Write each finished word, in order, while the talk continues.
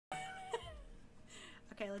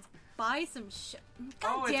buy some shit.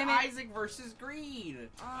 God damn it. It's Isaac versus greed.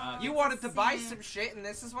 You wanted to buy some shit, and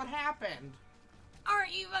this is what happened.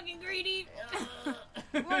 Aren't you fucking greedy?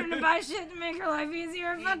 Wanted to buy shit to make your life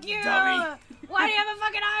easier. Fuck you. Dummy. Why do you have a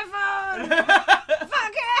fucking iPhone?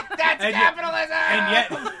 Fuck it. That's capitalism. And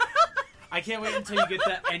yet, I can't wait until you get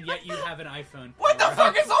that. And yet, you have an iPhone. What the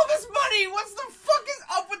fuck is all this money? What's the fuck is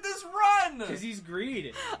up with this run? Because he's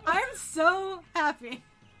greedy. I'm so happy.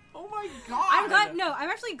 Oh my god. I'm glad. No, I'm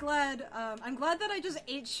actually glad. I'm glad that I just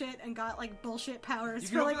ate shit and got like bullshit powers. You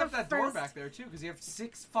for can like open up the that first... door back there too, because you have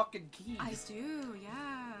 6 fucking keys. I do,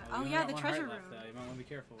 yeah. Well, oh you yeah, got the one treasure heart room. left, though. You might want to be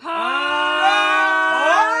careful. Oh!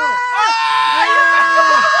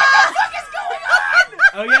 What the fuck is going on?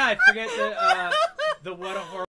 Oh yeah, I forget the what a horrible.